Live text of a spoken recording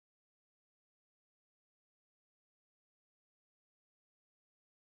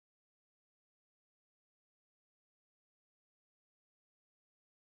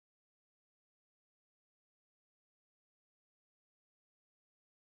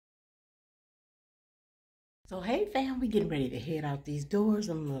So hey fam, we getting ready to head out these doors.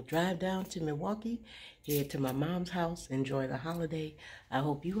 I'm gonna drive down to Milwaukee, head to my mom's house, enjoy the holiday. I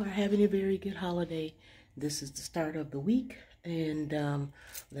hope you are having a very good holiday. This is the start of the week, and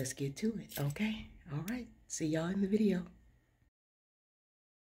let's get to it, okay? All right, see y'all in the video.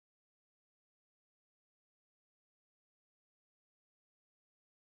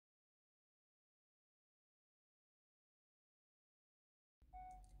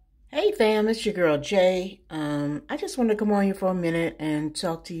 Hey fam, it's your girl Jay. I just want to come on here for a minute and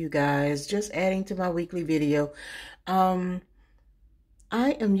talk to you guys, just adding to my weekly video. Um,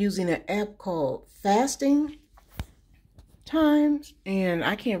 I am using an app called Fasting Times, and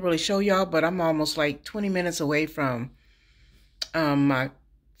I can't really show y'all, but I'm almost like 20 minutes away from my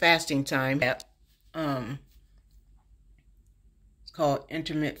fasting time app. It's called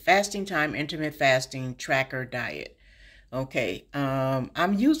Intermittent Fasting Tracker Diet. Okay,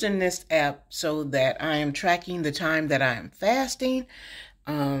 I'm using this app so that I am tracking the time that I am fasting.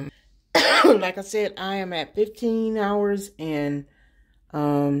 Like I said, I am at 15 hours and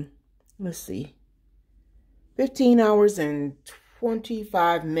let's see, 15 hours and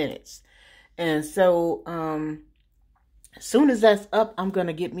 25 minutes. And so as soon as that's up, I'm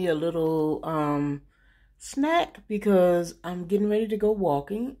gonna get me a little snack because I'm getting ready to go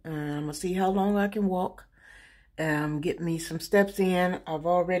walking. I'm gonna see how long I can walk. Get me some steps in. I've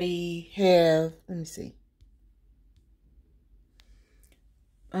already have, let me see.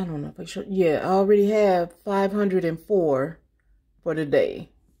 I don't know if I should. Yeah, I already have 504 for the day.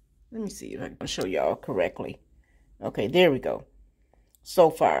 Let me see if I can show y'all correctly. Okay, there we go.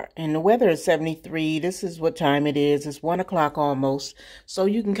 So far, and the weather is 73. This is what time it is. It's 1 o'clock almost. So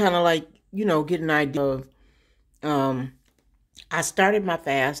you can kind of like, you know, get an idea of, I started my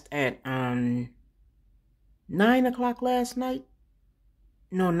fast at 9 o'clock last night.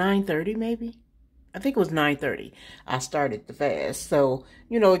 No, 9:30 maybe. I think it was 9:30. I started the fast. So,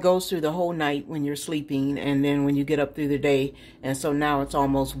 you know, it goes through the whole night when you're sleeping and then when you get up through the day. And so now it's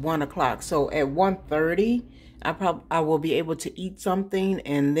almost 1 o'clock. So at 1:30, I will be able to eat something.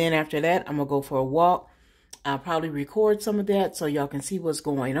 And then after that, I'm going to go for a walk. I'll probably record some of that so y'all can see what's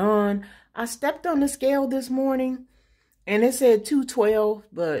going on. I stepped on the scale this morning and it said 212,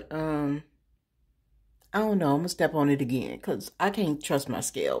 but I don't know. I'm going to step on it again because I can't trust my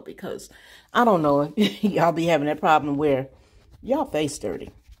scale because I don't know if y'all be having that problem where y'all face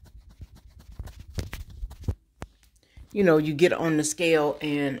dirty. You know, you get on the scale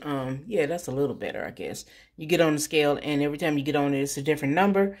and, yeah, that's a little better, I guess. You get on the scale and every time you get on it, it's a different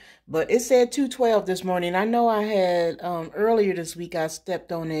number. But it said 212 this morning. I know I had, earlier this week, I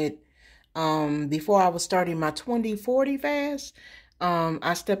stepped on it, before I was starting my 20/40 fast.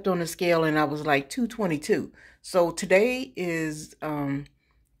 I stepped on the scale and I was like 222. So today is,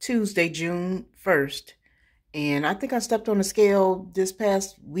 Tuesday, June 1st. And I think I stepped on the scale this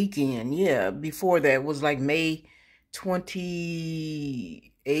past weekend. Yeah, before that was like May 28th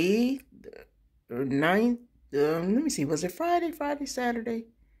or 9th. Let me see. Was it Friday, Saturday?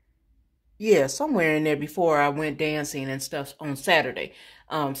 Yeah, somewhere in there before I went dancing and stuff on Saturday.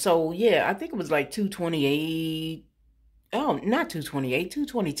 So yeah, I think it was like 228. Oh, not 228,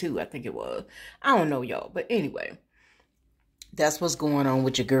 222, I think it was. I don't know, y'all. But anyway, that's what's going on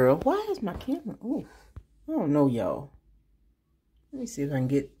with your girl. Why is my camera? Oh, I don't know, y'all. Let me see if I can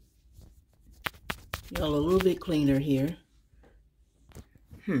get y'all a little bit cleaner here.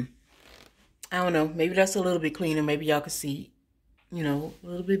 I don't know. Maybe that's a little bit cleaner. Maybe y'all can see, you know, a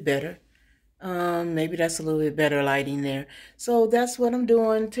little bit better. Maybe that's a little bit better lighting there. So that's what I'm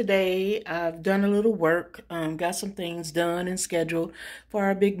doing today. I've done a little work, got some things done and scheduled for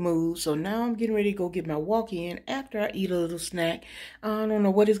our big move. So now I'm getting ready to go get my walk in after I eat a little snack. I don't know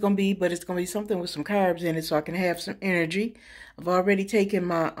what it's going to be, but it's going to be something with some carbs in it so I can have some energy. I've already taken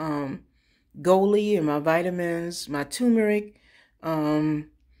my, Goalie and my vitamins, my turmeric,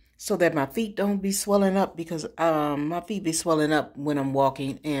 so that my feet don't be swelling up because my feet be swelling up when I'm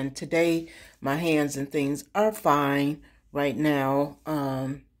walking. And today my hands and things are fine right now.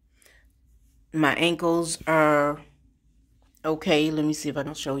 My ankles are okay. Let me see if I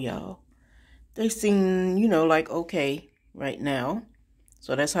can show y'all. They seem, you know, like okay right now.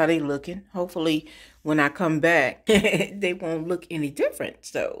 So that's how they looking. Hopefully when I come back, they won't look any different.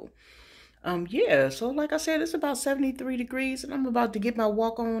 So yeah, so like I said, it's about 73 degrees and I'm about to get my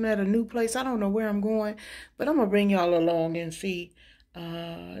walk on at a new place. I don't know where I'm going, but I'm going to bring y'all along and see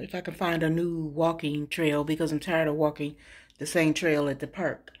if I can find a new walking trail because I'm tired of walking the same trail at the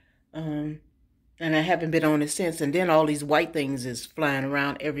park. And I haven't been on it since. And then all these white things is flying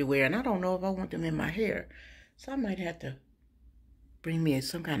around everywhere and I don't know if I want them in my hair. So I might have to bring me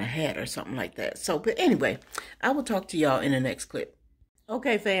some kind of hat or something like that. So, but anyway, I will talk to y'all in the next clip.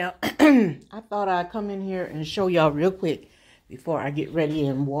 Okay, fam. I thought I'd come in here and show y'all real quick before I get ready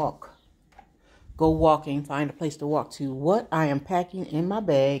and go walking, find a place to walk to, what I am packing in my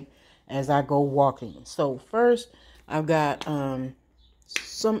bag as I go walking. So first, I've got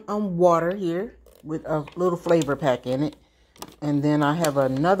some water here with a little flavor pack in it. And then I have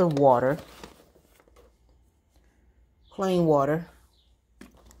another water, plain water, in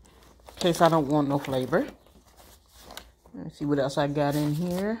case I don't want no flavor. Let's see what else I got in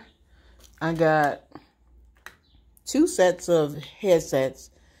here. I got 2 sets of headsets.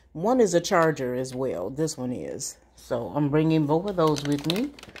 One is a charger as well. This one is. So I'm bringing both of those with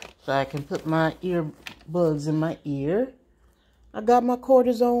me so I can put my earbuds in my ear. I got my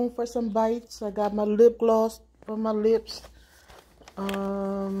cortisone for some bites. I got my lip gloss for my lips.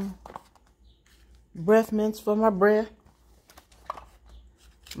 Breath mints for my breath.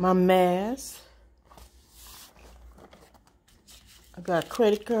 My mask. I got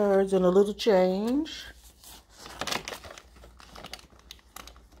credit cards and a little change.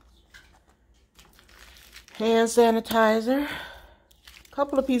 Hand sanitizer. A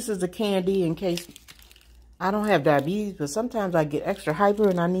couple of pieces of candy in case I don't have diabetes, but sometimes I get extra hyper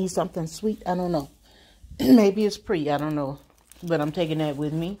and I need something sweet. I don't know. Maybe it's I don't know. But I'm taking that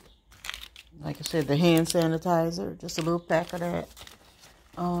with me. Like I said, the hand sanitizer. Just a little pack of that.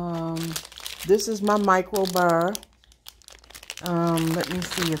 This is my micro bar. Let me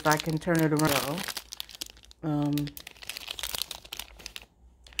see if I can turn it around.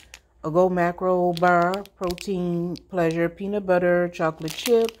 A Go Macro Bar, Protein Pleasure, Peanut Butter, Chocolate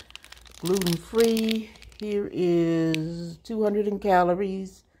Chip, gluten-free. Here is 200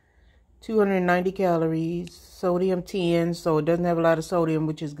 calories, 290 calories, sodium 10, so it doesn't have a lot of sodium,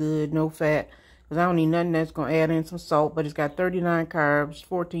 which is good, no fat, because I don't need nothing that's going to add in some salt, but it's got 39 carbs,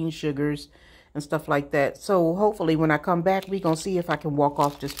 14 sugars, and stuff like that. So hopefully when I come back, we're going to see if I can walk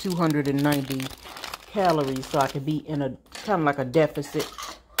off just 290 calories so I can be in a kind of like a deficit.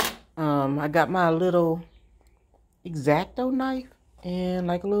 I got my little X-Acto knife and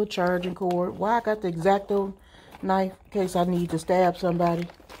like a little charging cord. Why I got the X-Acto knife? In case I need to stab somebody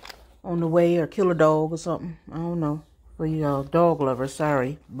on the way or kill a dog or something. I don't know. For you dog lovers,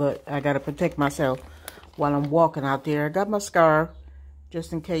 sorry. But I got to protect myself while I'm walking out there. I got my scarf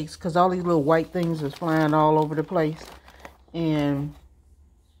just in case, because all these little white things is flying all over the place. And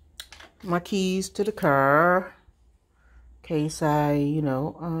my keys to the car. Case I,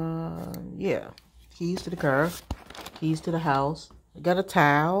 yeah, keys to the car, keys to the house. I got a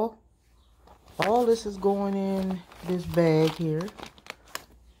towel. All this is going in this bag here.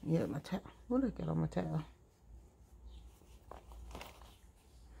 Yeah, my towel. What did I get on my towel?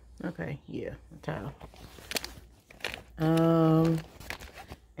 Okay, yeah, my towel.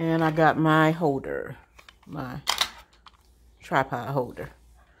 And I got my holder, my tripod holder.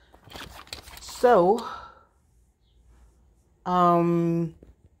 So,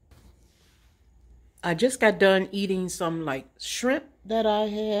 I just got done eating some like shrimp that I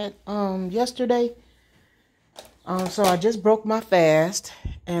had yesterday. So I just broke my fast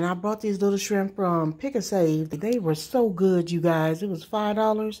and I bought these little shrimp from Pick and Save. They were so good, you guys. It was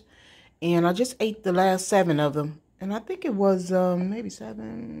 $5 and I just ate the last 7 of them. And I think it was maybe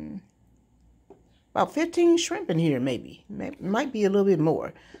 7, about 15 shrimp in here maybe. Might be a little bit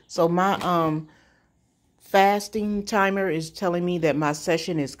more. So my fasting timer is telling me that my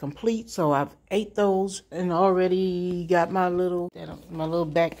session is complete, so I've ate those and already got my little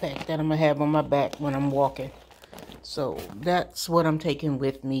backpack that I'm gonna have on my back when I'm walking. So that's what I'm taking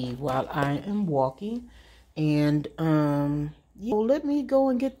with me while I am walking. And let me go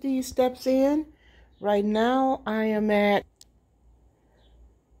and get these steps in. Right now I am at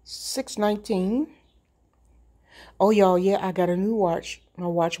 6:19. Oh, y'all, yeah, I got a new watch. My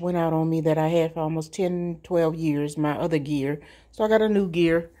watch went out on me that I had for almost 10, 12 years, my other gear. So I got a new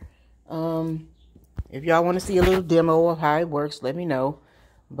gear. If y'all want to see a little demo of how it works, let me know.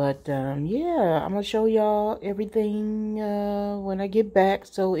 But, yeah, I'm going to show y'all everything when I get back.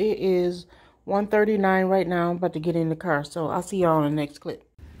 So it is 1:39 right now. I'm about to get in the car. So I'll see y'all in the next clip.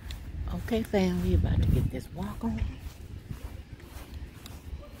 Okay, fam, we about to get this walk on.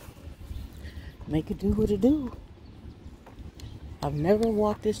 Make it do what it do. I've never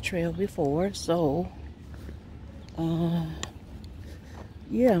walked this trail before, so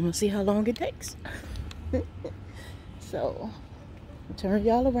yeah, I'm gonna see how long it takes. So turn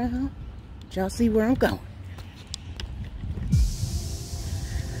y'all around, y'all see where I'm going.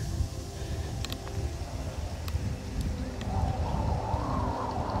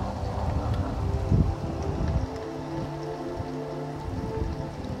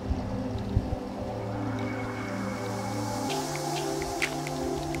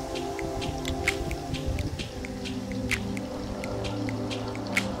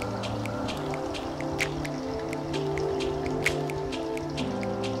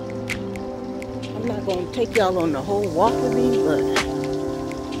 I'm not going to take y'all on the whole walk with me, but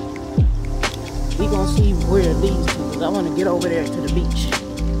we going to see where it leads to, because I want to get over there to the beach.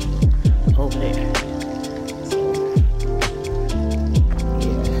 Over there. So,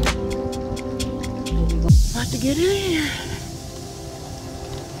 yeah. About to get in.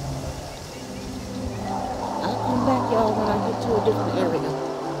 I'll come back, y'all, when I get to a different area.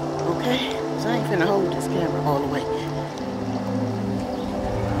 Okay? So I ain't finna hold this camera all the way.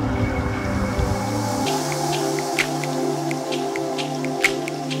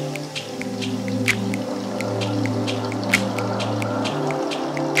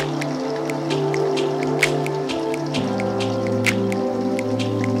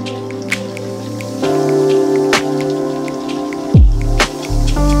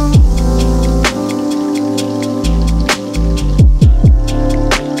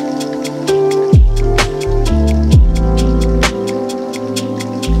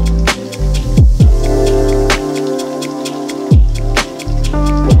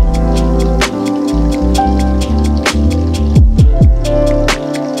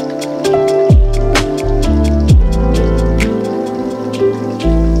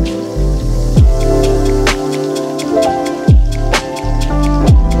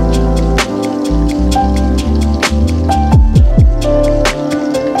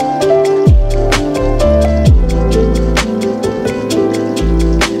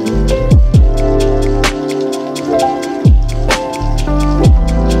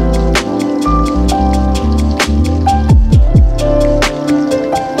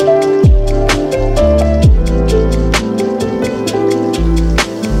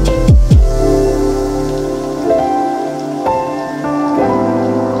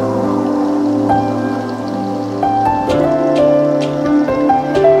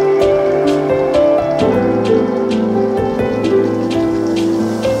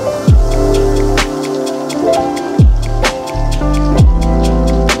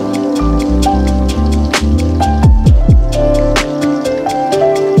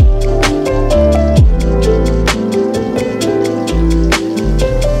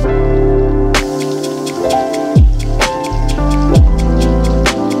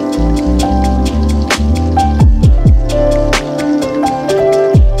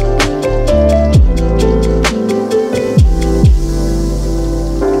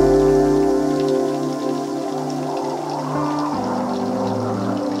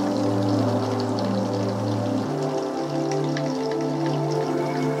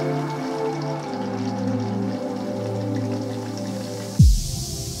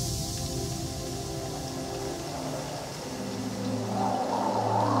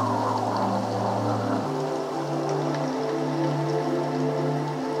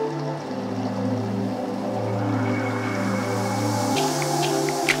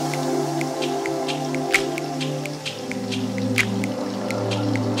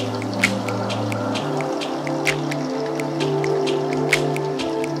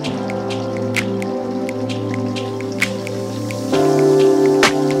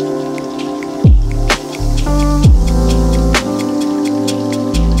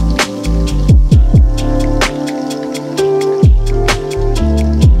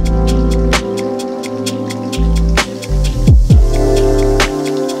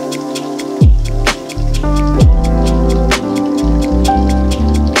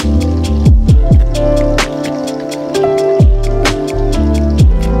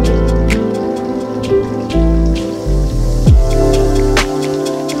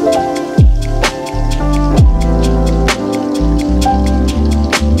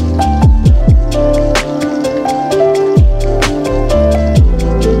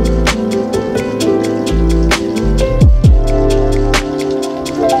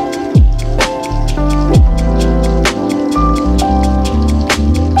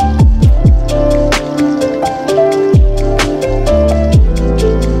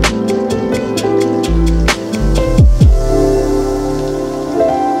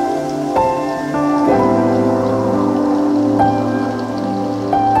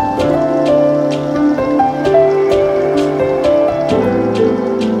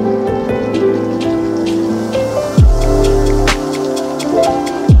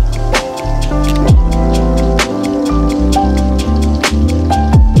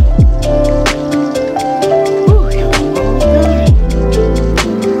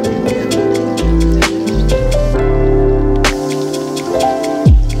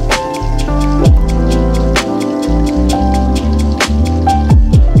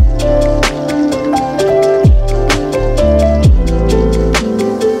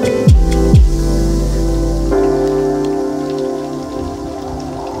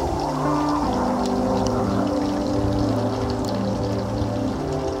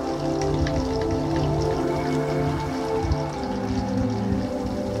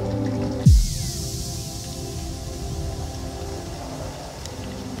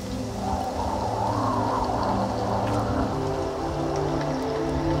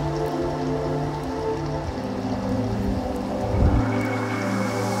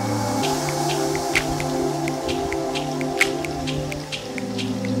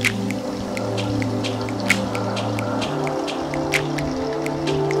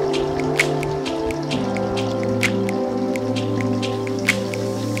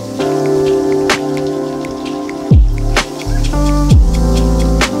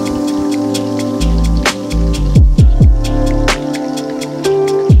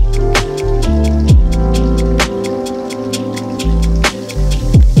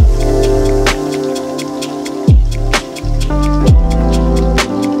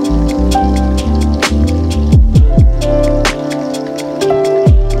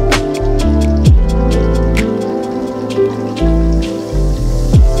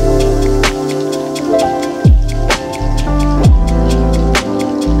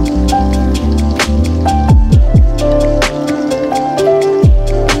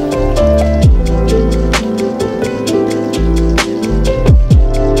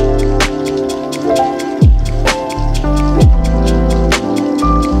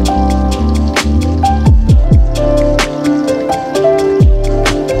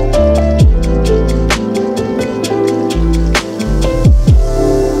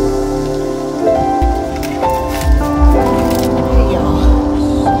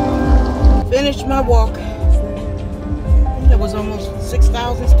 finished my walk. That was almost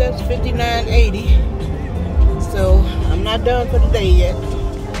 6,000 steps, 5980. So I'm not done for the day yet.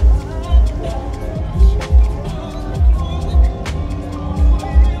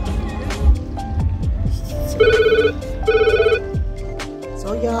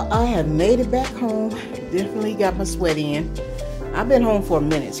 So y'all, I have made it back home. Definitely got my sweat in. I've been home for a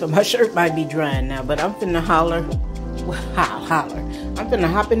minute, so my shirt might be drying now, but I'm finna holler. I'm finna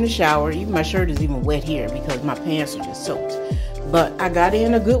hop in the shower. Even my shirt is even wet here because my pants are just soaked. But I got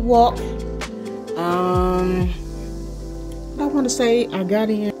in a good walk. I want to say I got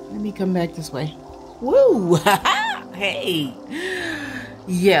in. Let me come back this way. Woo! Hey.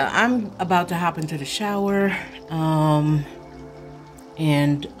 Yeah, I'm about to hop into the shower. I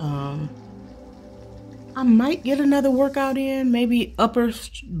might get another workout in, maybe upper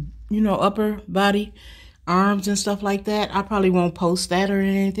body, arms and stuff like that. I probably won't post that or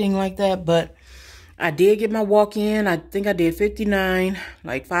anything like that, but I did get my walk in. I think I did 59,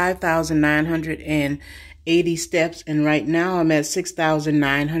 like 5,980 steps, and right now I'm at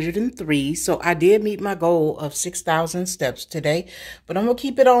 6,903. So I did meet my goal of 6,000 steps today, but I'm gonna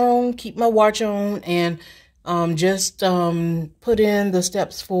keep it on, keep my watch on, and just put in the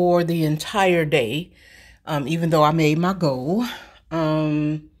steps for the entire day. Even though I made my goal,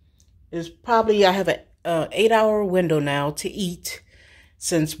 it's probably, I have a 8-hour window now to eat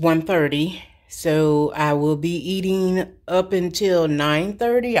since 1:30. So I will be eating up until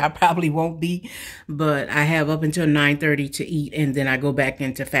 9:30. I probably won't be, but I have up until 9:30 to eat, and then I go back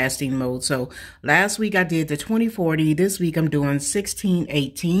into fasting mode. So last week I did the 20-40. This week I'm doing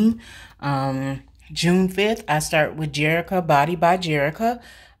 16-18. June 5th, I start with Jerica, Body by Jerica.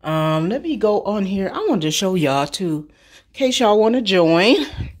 Let me go on here. I wanted to show y'all too, in case y'all want to join.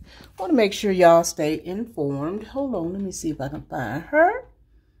 I want to make sure y'all stay informed. Hold on, let me see if I can find her.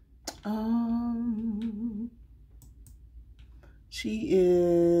 She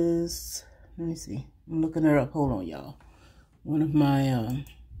is, let me see. I'm looking her up. Hold on, y'all. One of my,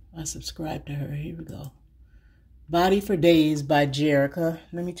 I subscribed to her. Here we go. Body for Days by Jerica.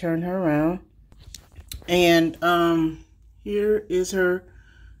 Let me turn her around. And here is her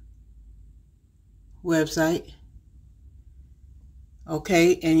website.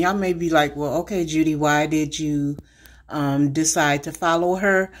 Okay, and y'all may be like, well, okay, Judy, why did you decide to follow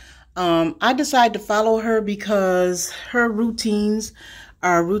her? I decided to follow her because her routines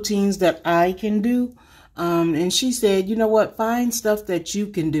are routines that I can do. And she said, you know what, find stuff that you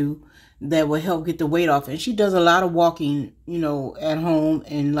can do that will help get the weight off. And she does a lot of walking, you know, at home,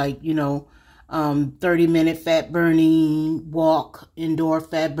 and like, you know, 30-minute fat burning walk, indoor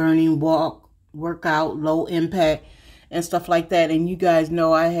fat burning walk, workout, low impact and stuff like that. And you guys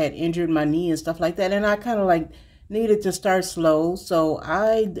know I had injured my knee and stuff like that, and I kind of like needed to start slow. So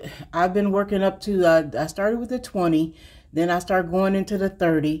I've been working up to, I started with the 20, then I start going into the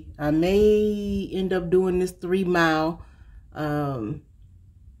 30. I may end up doing this 3-mile.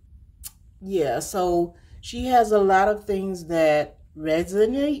 Yeah, so she has a lot of things that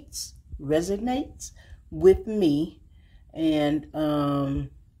resonates with me, and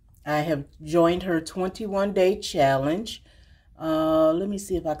I have joined her 21-day challenge. Let me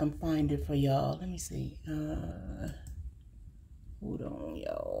see if I can find it for y'all. Let me see. Hold on,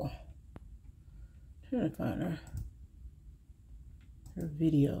 y'all. Trying to find her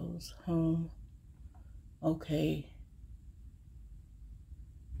videos. Home. Okay.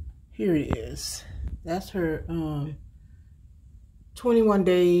 Here it is. That's her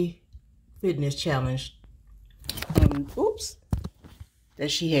 21-day fitness challenge.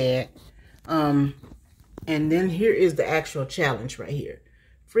 That she had. And then here is the actual challenge right here.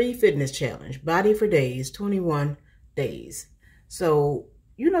 Free fitness challenge. Body for Days, 21 days. So,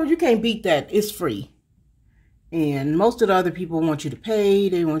 you know, you can't beat that. It's free. And most of the other people want you to pay.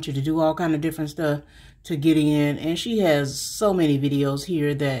 They want you to do all kind of different stuff to get in. And she has so many videos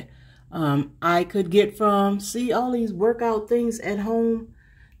here that I could get from. See all these workout things at home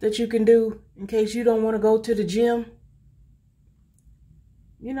that you can do in case you don't want to go to the gym.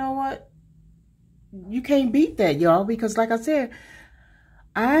 You know what? You can't beat that, y'all, because like I said,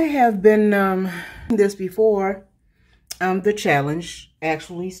 I have been this before the challenge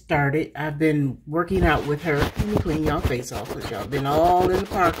actually started. I've been working out with her. Let me clean y'all face off, because y'all been all in the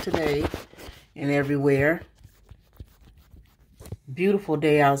park today and everywhere. Beautiful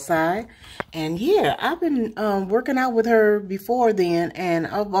day outside. And yeah, I've been working out with her before then, and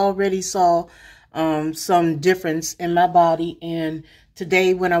I've already saw some difference in my body. And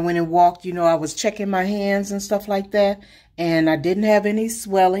today when I went and walked, you know, I was checking my hands and stuff like that, and I didn't have any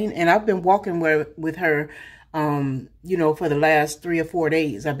swelling. And I've been walking with her you know, for the last 3 or 4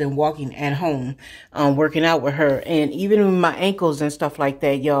 days, I've been walking at home, working out with her. And even with my ankles and stuff like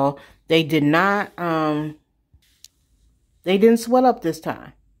that, y'all, they did not, they didn't swell up this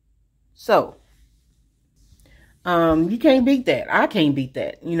time. So, you can't beat that. I can't beat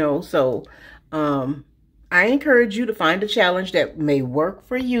that, you know. So, I encourage you to find a challenge that may work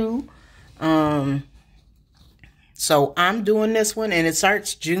for you. So I'm doing this one, and it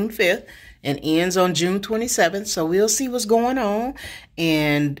starts June 5th and ends on June 27th. So we'll see what's going on.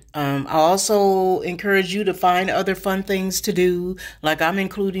 And I also encourage you to find other fun things to do. Like I'm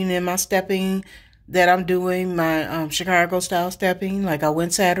including in my stepping that I'm doing, my Chicago style stepping. Like I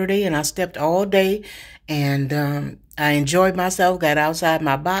went Saturday and I stepped all day, and I enjoyed myself, got outside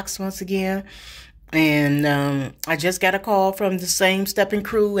my box once again. And I just got a call from the same stepping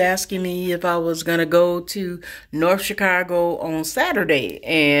crew asking me if I was going to go to North Chicago on Saturday.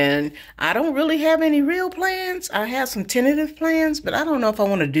 And I don't really have any real plans. I have some tentative plans, but I don't know if I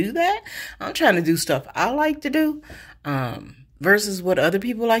want to do that. I'm trying to do stuff I like to do versus what other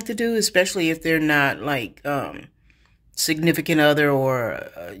people like to do, especially if they're not like significant other or,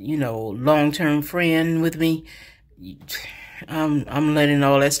 you know, long-term friend with me. I'm letting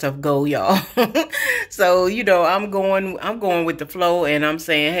all that stuff go, y'all. So, you know, I'm going with the flow, and I'm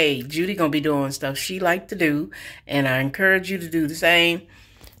saying, hey, Judy gonna be doing stuff she like to do, and I encourage you to do the same.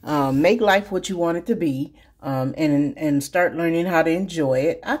 Make life what you want it to be, and start learning how to enjoy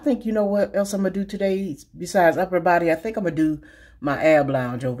it. I think, you know what else I'm gonna do today besides upper body? I think I'm gonna do my ab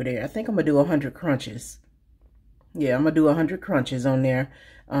lounge over there. I think I'm gonna do 100 crunches. Yeah, I'm gonna do 100 crunches on there.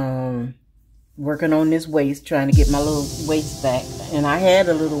 Working on this waist, trying to get my little waist back. And I had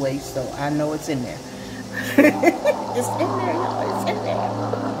a little waist, so I know it's in there. It's in there, y'all. It's in there.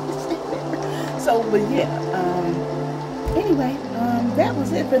 It's in there. So, but yeah. Anyway, that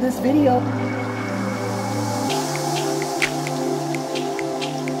was it for this video.